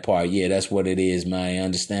 man, that part. Yeah, that's what it is, man.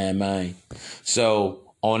 Understand, man?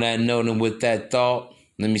 So, on that note and with that thought,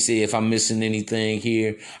 let me see if I'm missing anything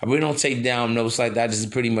here. I really don't take down notes like that. I just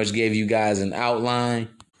pretty much gave you guys an outline.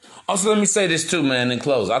 Also, let me say this too, man, in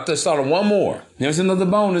close. I just thought of one more. There's another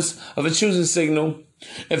bonus of a choosing signal.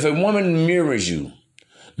 If a woman mirrors you,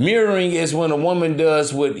 mirroring is when a woman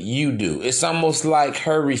does what you do. It's almost like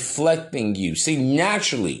her reflecting you. See,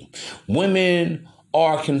 naturally, women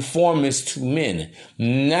are conformists to men.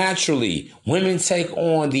 Naturally, women take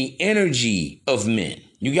on the energy of men.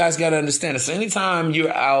 You guys got to understand it. So anytime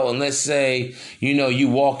you're out and let's say, you know, you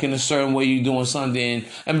walk in a certain way, you're doing something.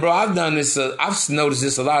 And bro, I've done this. I've noticed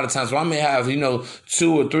this a lot of times where I may have, you know,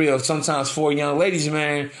 2 or 3 or sometimes 4 young ladies,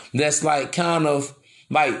 man, that's like kind of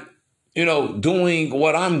like, you know, doing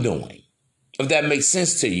what I'm doing. If that makes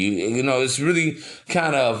sense to you, you know, it's really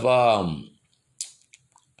kind of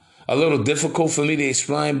a little difficult for me to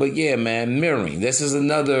explain. But yeah, man, mirroring. This is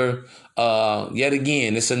another yet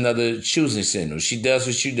again, it's another choosing signal. She does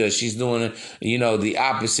what you do. She's doing, you know, the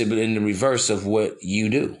opposite, but in the reverse of what you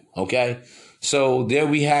do. Okay. So there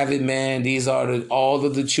we have it, man. These are all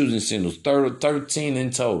of the choosing signals, 13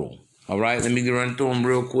 in total. All right. Let me run through them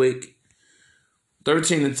real quick.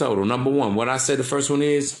 13 in total. Number 1, what I said the first one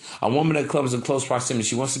is a woman that comes in close proximity.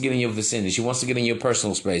 She wants to get in your vicinity. She wants to get in your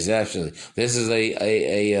personal space. Actually, this is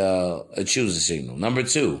a choosing signal. Number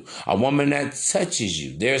 2, a woman that touches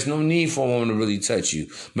you. There's no need for a woman to really touch you,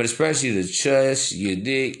 but especially the chest, your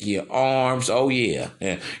dick, your arms. Oh yeah,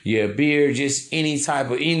 your beard, just any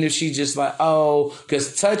type of. Even if she's just like, oh,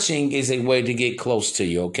 because touching is a way to get close to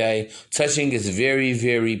you. Okay, touching is very,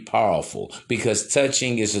 very powerful because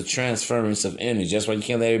touching is a transference of energy. That's why you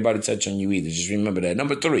can't let everybody touch on you either. Just remember that.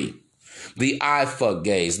 Number 3, The eye fuck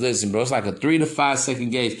gaze. Listen, bro, it's like a 3 to 5 second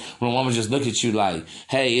gaze when a woman just look at you like,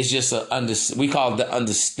 hey, it's just we call it the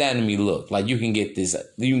understanding me look. Like you can get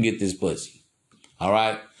this pussy. All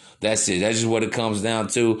right? That's it. That's just what it comes down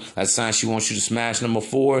to. That's the sign she wants you to smash. Number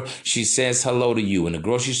 4, she says hello to you in the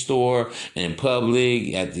grocery store, in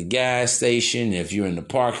public, at the gas station. If you're in the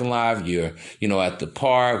parking lot, you're, at the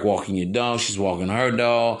park, walking your dog, she's walking her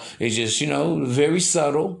dog. It's just, very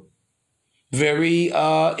subtle, very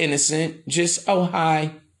innocent. Just, oh,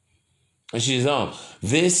 hi. And she's on.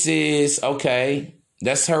 This is, okay.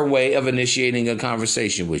 That's her way of initiating a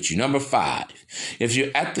conversation with you. Number 5, if you're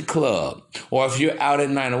at the club or if you're out at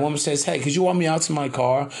night, a woman says, hey, could you walk me out to my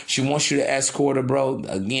car? She wants you to escort her, bro.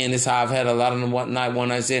 Again, this is how I've had a lot of them one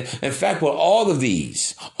night stand. In fact, with all of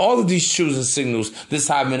these choosing signals, this is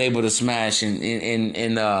how I've been able to smash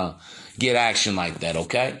and get action like that,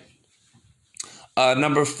 okay?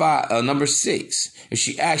 Number 6, if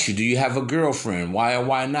she asks you, do you have a girlfriend? Why or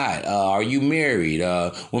why not? Are you married?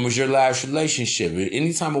 When was your last relationship?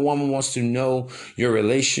 Anytime a woman wants to know your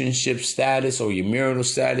relationship status or your marital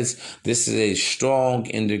status, this is a strong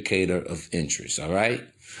indicator of interest, all right?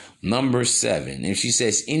 Number 7, if she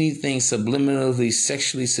says anything subliminally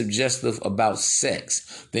sexually suggestive about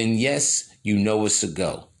sex, then yes, it's a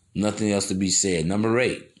go. Nothing else to be said. Number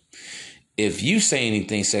 8. If you say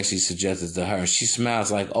anything sexually suggestive to her, she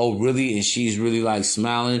smiles like, oh, really? And she's really like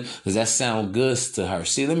smiling. Does that sound good to her?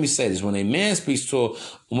 See, let me say this. When a man speaks to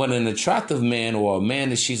when an attractive man or a man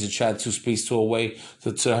that she's attracted to speaks to a way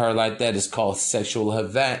to her like that, it's called sexual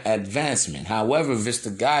advancement. However, if it's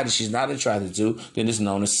the guy that she's not attracted to, then it's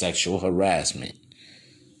known as sexual harassment.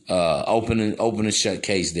 Open and shut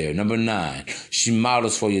case there. Number 9, she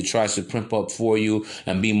models for you, tries to primp up for you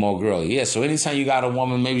and be more girly. Yeah, so anytime you got a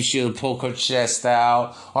woman, maybe she'll poke her chest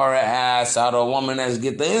out or her ass out, or a woman that's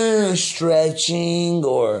get the stretching,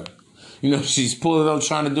 or she's pulling up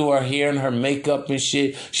trying to do her hair and her makeup and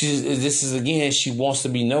shit. She wants to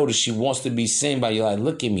be noticed. She wants to be seen by you. Like,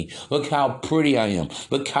 look at me. Look how pretty I am.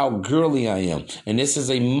 Look how girly I am. And this is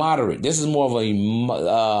more of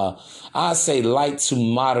a, I'd say light to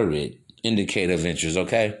moderate indicator of interest,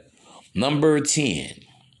 okay? Number 10.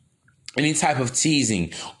 Any type of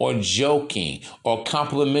teasing or joking or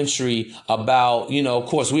complimentary about, of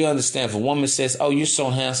course, we understand if a woman says, oh, you're so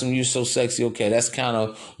handsome, you're so sexy, okay, that's kind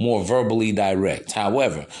of more verbally direct.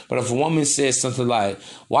 However, but if a woman says something like,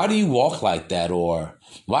 why do you walk like that? Or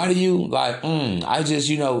why do you I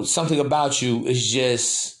just, something about you is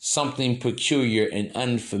just something peculiar and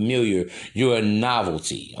unfamiliar. You're a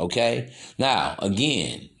novelty, okay? Now,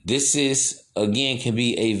 again, can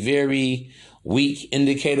be a very weak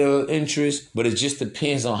indicator of interest, but it just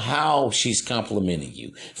depends on how she's complimenting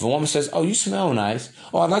you. If a woman says, oh, you smell nice,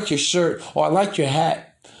 or I like your shirt, or I like your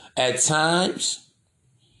hat, at times,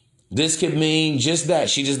 this could mean just that.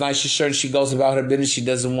 She just likes your shirt and she goes about her business. She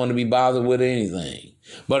doesn't want to be bothered with anything.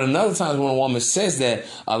 But another times when a woman says that,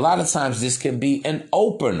 a lot of times this can be an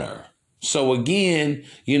opener. So again,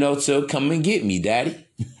 to come and get me, daddy.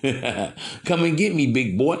 Come and get me,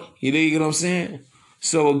 big boy. You get what I'm saying?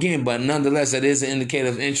 So again, but nonetheless, that is an indicator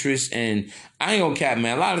of interest. And I ain't gonna cap,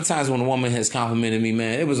 man. A lot of times when a woman has complimented me,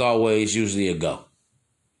 man, it was always usually a go.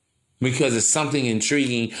 Because it's something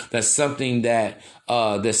intriguing. That's something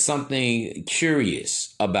there's something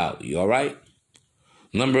curious about you, all right?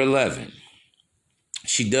 Number 11.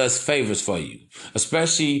 She does favors for you,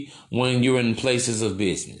 especially when you're in places of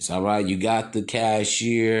business, all right? You got the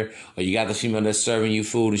cashier or you got the female that's serving you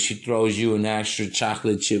food and she throws you an extra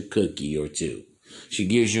chocolate chip cookie or two. She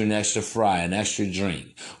gives you an extra fry, an extra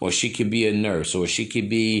drink, or she could be a nurse, or she could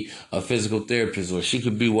be a physical therapist, or she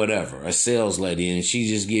could be whatever, a sales lady, and she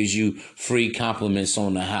just gives you free compliments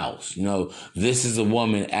on the house. This is a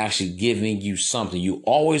woman actually giving you something. You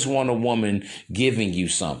always want a woman giving you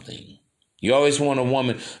something. You always want a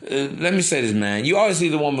woman. Let me say this, man. You always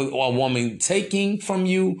need a woman taking from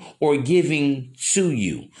you or giving to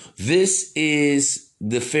you. This is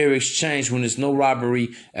the fair exchange when there's no robbery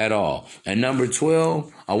at all. And number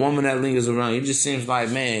 12, a woman that lingers around. It just seems like,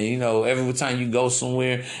 man, every time you go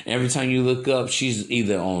somewhere, every time you look up, she's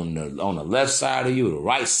either on the left side of you, the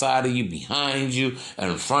right side of you, behind you,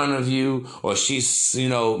 and in front of you, or she's,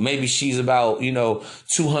 maybe she's about,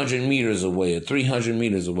 200 meters away or 300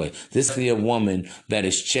 meters away. This is a woman that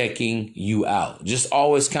is checking you out. Just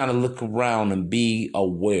always kind of look around and be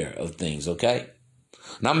aware of things, okay?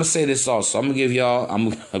 Now, I'm going to say this also. I'm going to give y'all,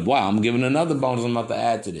 I'm giving another bonus I'm about to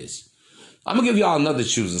add to this. I'm going to give y'all another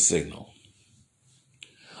choosing signal.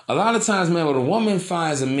 A lot of times, man, when a woman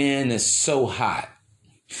finds a man that's so hot,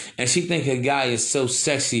 and she think a guy is so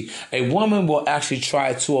sexy, a woman will actually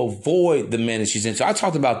try to avoid the men that she's into. I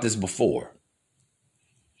talked about this before.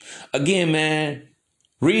 Again, man,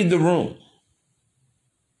 read the room.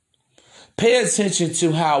 Pay attention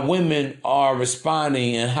to how women are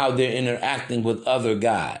responding and how they're interacting with other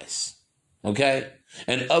guys, okay?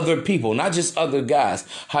 And other people, not just other guys,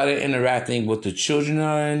 how they're interacting with the children that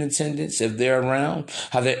are in attendance if they're around,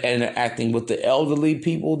 how they're interacting with the elderly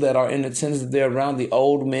people that are in attendance if they're around, the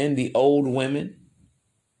old men, the old women.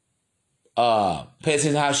 Pay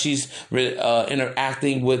attention to how she's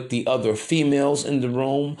interacting with the other females in the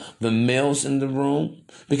room, the males in the room.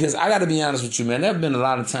 Because I got to be honest with you, man, there have been a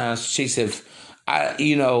lot of times chicks have, and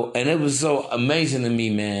it was so amazing to me,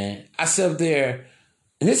 man. I sat up there,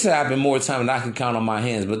 and this has happened more time than I can count on my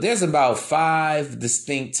hands, but there's about 5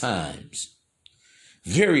 distinct times.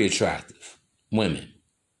 Very attractive women.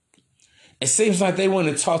 It seems like they want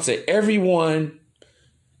to talk to everyone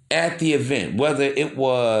at the event, whether it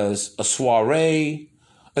was a soiree,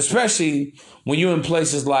 especially when you're in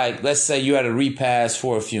places like, let's say you're at a repast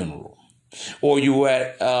for a funeral, or you're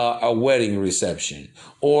at a wedding reception,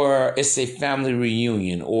 or it's a family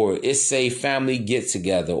reunion, or it's a family get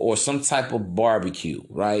together, or some type of barbecue,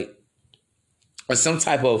 right? Or some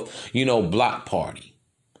type of, block party.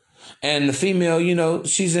 And the female,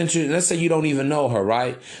 she's interested. Let's say you don't even know her,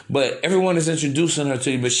 right? But everyone is introducing her to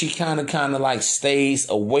you, but she kind of like stays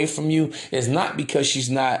away from you. It's not because she's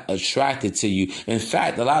not attracted to you. In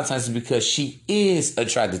fact, a lot of times it's because she is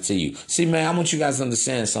attracted to you. See, man, I want you guys to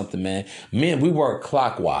understand something, man. Men, we work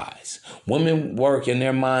clockwise. Women work in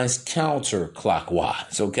their minds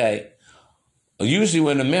counterclockwise, okay? Usually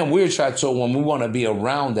when the men, we're attracted to a woman, we want to be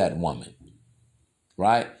around that woman,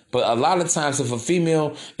 right? But a lot of times if a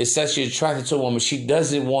female is sexually attracted to a woman, she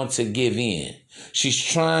doesn't want to give in. She's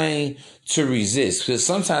trying to resist. Because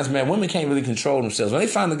sometimes, man, women can't really control themselves. When they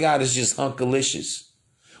find a guy that's just hunkalicious,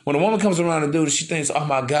 when a woman comes around to do this, she thinks, oh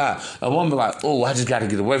my God. A woman be like, oh, I just got to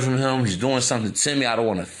get away from him. He's doing something to me. I don't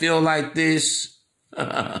want to feel like this.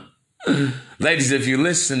 Ladies, if you're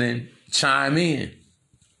listening, chime in.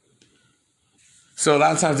 So a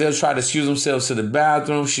lot of times they'll try to excuse themselves to the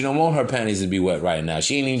bathroom. She don't want her panties to be wet right now.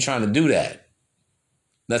 She ain't even trying to do that.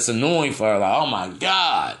 That's annoying for her. Like, oh my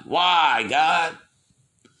God, why, God?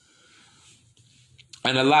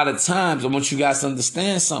 And a lot of times, I want you guys to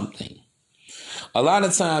understand something. A lot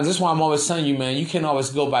of times, that's why I'm always telling you, man, you can't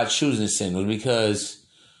always go by choosing signals because,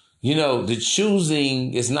 the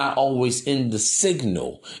choosing is not always in the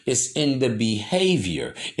signal. It's in the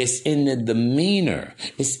behavior. It's in the demeanor.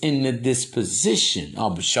 It's in the disposition.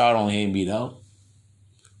 Oh, but y'all don't hear me, though.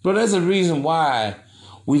 But there's a reason why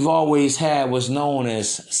we've always had what's known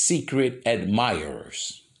as secret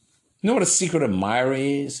admirers. You know what a secret admirer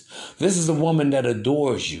is? This is a woman that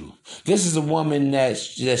adores you. This is a woman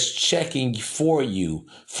that's checking for you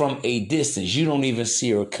from a distance. You don't even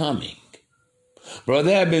see her coming. Bro,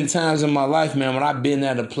 there have been times in my life, man, when I've been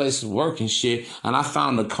at a place of work and shit, and I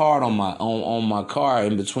found a card on my car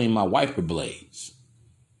in between my wiper blades.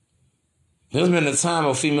 There's been a time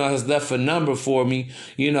a female has left a number for me.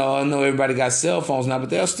 I know everybody got cell phones now, but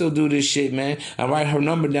they'll still do this shit, man. I write her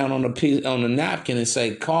number down on the napkin and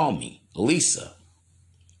say, call me, Lisa.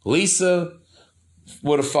 Lisa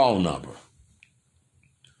with a phone number.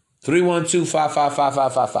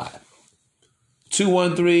 312-555-5555.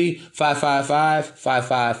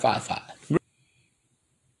 213-555-5555.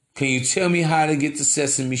 Can you tell me how to get to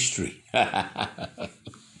Sesame Street?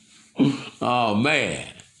 Oh,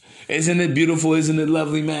 man. Isn't it beautiful? Isn't it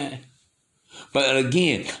lovely, man? But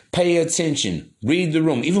again, pay attention. Read the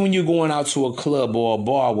room. Even when you're going out to a club or a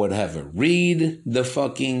bar or whatever, read the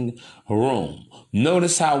fucking room.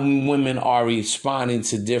 Notice how women are responding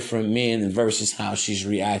to different men versus how she's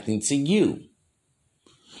reacting to you.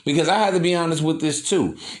 Because I have to be honest with this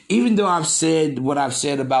too. Even though I've said what I've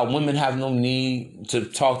said about women have no need to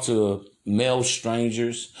talk to male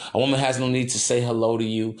strangers. A woman has no need to say hello to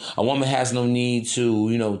you. A woman has no need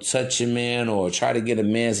to, touch a man or try to get a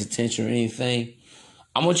man's attention or anything.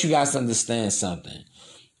 I want you guys to understand something.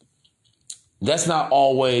 That's not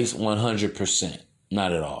always 100%.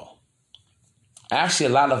 Not at all. Actually,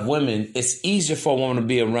 a lot of women, it's easier for a woman to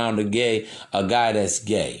be around a guy that's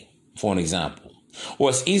gay, for an example. Or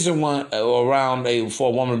it's easier for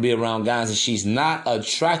a woman to be around guys that she's not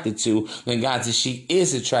attracted to than guys that she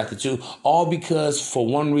is attracted to, all because for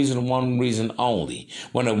one reason only.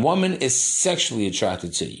 When a woman is sexually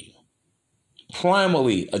attracted to you,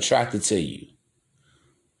 primarily attracted to you,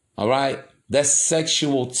 all right, that's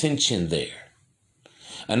sexual tension there.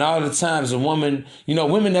 And all the times a woman,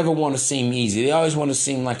 women never want to seem easy. They always want to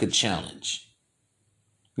seem like a challenge.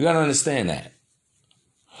 You got to understand that.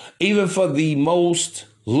 Even for the most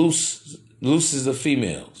loosest of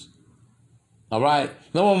females. All right?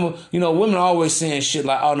 No one, women are always saying shit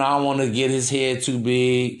like, oh, no, I want to get his head too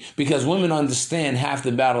big. Because women understand half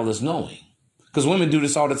the battle is knowing. Because women do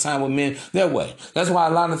this all the time with men their way. That's why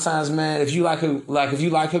a lot of times, man, if you like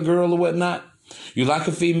a girl or whatnot, you like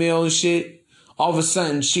a female and shit, all of a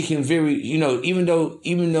sudden she can even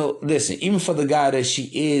though, listen, even for the guy that she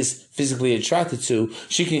is physically attracted to,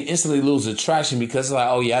 she can instantly lose attraction because it's like,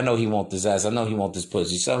 oh yeah, I know he wants this ass. I know he wants this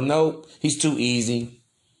pussy. So no, he's too easy.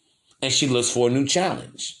 And she looks for a new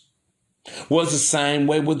challenge. Well, it's the same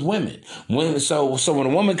way with women. So when a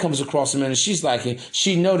woman comes across a man and she's like it,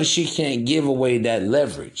 she knows that she can't give away that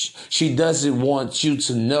leverage. She doesn't want you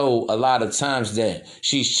to know a lot of times that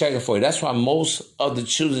she's checking for you. That's why most of the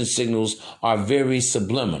choosing signals are very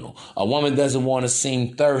subliminal. A woman doesn't want to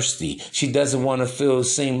seem thirsty. She doesn't want to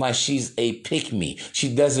seem like she's a pick-me.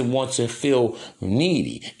 She doesn't want to feel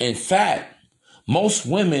needy. In fact, most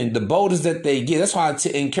women, the boldest that they get, that's why I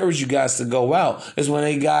encourage you guys to go out, is when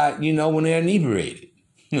they got, when they're inebriated.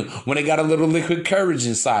 When they got a little liquid courage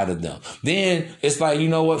inside of them. Then it's like, you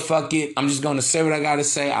know what, fuck it. I'm just going to say what I got to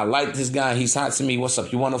say. I like this guy. He's hot to me. What's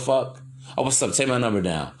up? You want to fuck? Oh, what's up? Take my number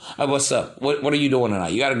down. Oh, what's up? What are you doing tonight?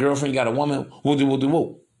 You got a girlfriend? You got a woman? We'll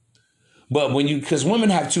do. But because women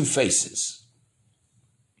have two faces.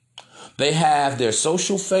 They have their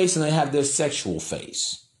social face and they have their sexual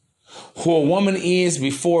face. Who a woman is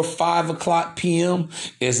before 5 o'clock p.m.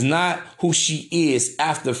 is not who she is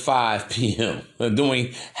after 5 p.m.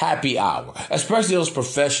 doing happy hour. Especially those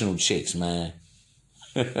professional chicks, man.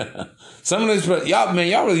 Some of these, y'all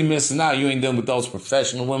really missing out. You ain't done with those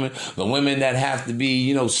professional women. The women that have to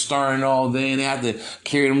be, stirring all day and they have to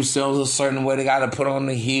carry themselves a certain way. They got to put on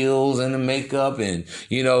the heels and the makeup and,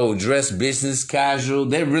 dress business casual.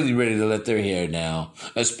 They're really ready to let their hair down,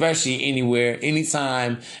 especially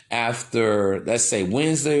anytime after, let's say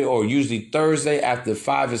Wednesday or usually Thursday after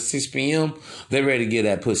 5 or 6 p.m. They're ready to get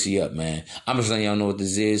that pussy up, man. I'm just letting y'all know what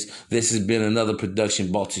this is. This has been another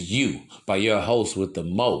production brought to you by your host with the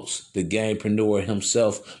most, the gamepreneur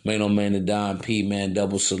himself, man, the Don P, man,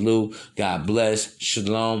 double salute. God bless.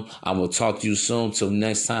 Shalom. I will talk to you soon. Till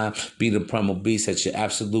next time, be the primal beast at your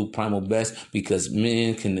absolute primal best, because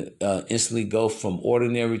men can instantly go from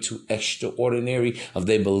ordinary to extraordinary if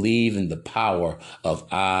they believe in the power of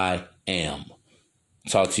I am.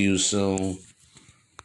 Talk to you soon.